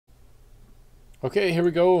Okay, here we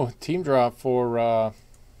go. Team drop for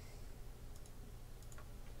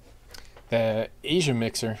the Asia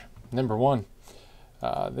Mixer, number 1.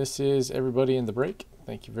 This is everybody in the break.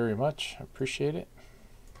 Thank you very much. I appreciate it.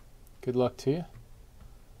 Good luck to you.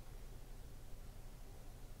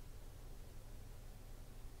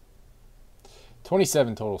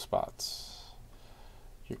 $27 total spots.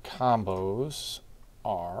 Your combos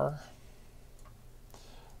are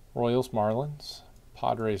Royals, Marlins,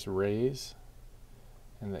 Padres, Rays,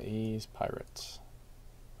 and the A's, Pirates.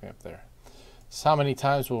 Way up there. So how many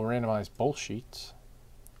times we'll randomize both sheets?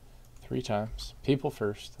 3 times. People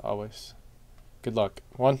first, always. Good luck.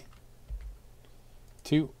 1,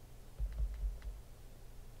 2,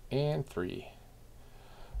 and 3.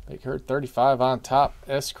 Big Hurt 35 on top.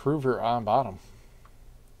 S. Kruger on bottom.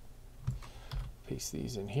 Paste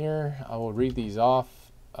these in here. I will read these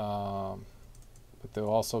off, but they'll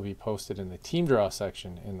also be posted in the team draw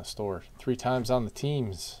section in the store. 3 times on the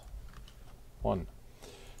teams. 1,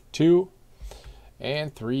 2,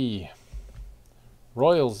 and 3.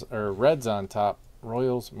 Royals or Reds on top.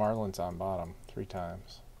 Royals, Marlins on bottom. 3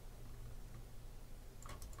 times.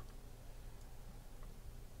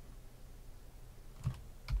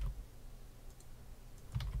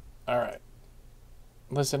 All right.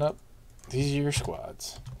 Listen up. These are your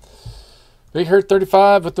squads. Big Hurt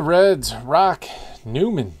 35 with the Reds. Rock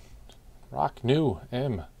Newman. Rock New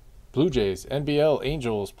M. Blue Jays. NBL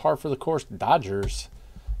Angels. Par for the course Dodgers.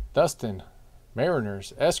 Dustin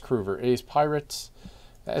Mariners. S. Kruger A's Pirates.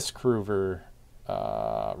 S. Kruger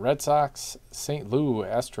Red Sox. St. Louis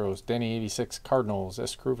Astros. Denny 86 Cardinals.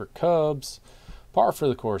 S. Kruger Cubs. Par for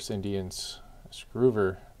the course Indians. S.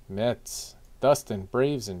 Kruger Mets. Dustin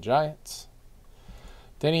Braves and Giants.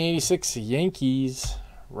 Denny 86 Yankees.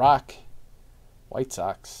 Rock White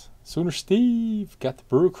Sox. Sooner Steve got the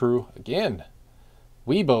Brew Crew again.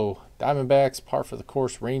 Weibo Diamondbacks. Par for the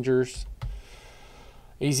course Rangers.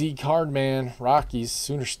 AZ Cardman Rockies.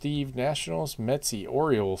 Sooner Steve Nationals. Metsy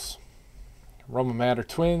Orioles. Roma Matter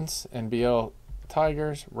Twins. NBL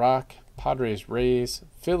Tigers. Rock Padres Rays.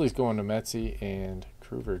 Phillies going to Metsy, and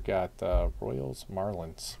Kruger got Royals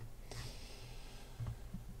Marlins.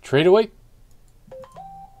 Trade away.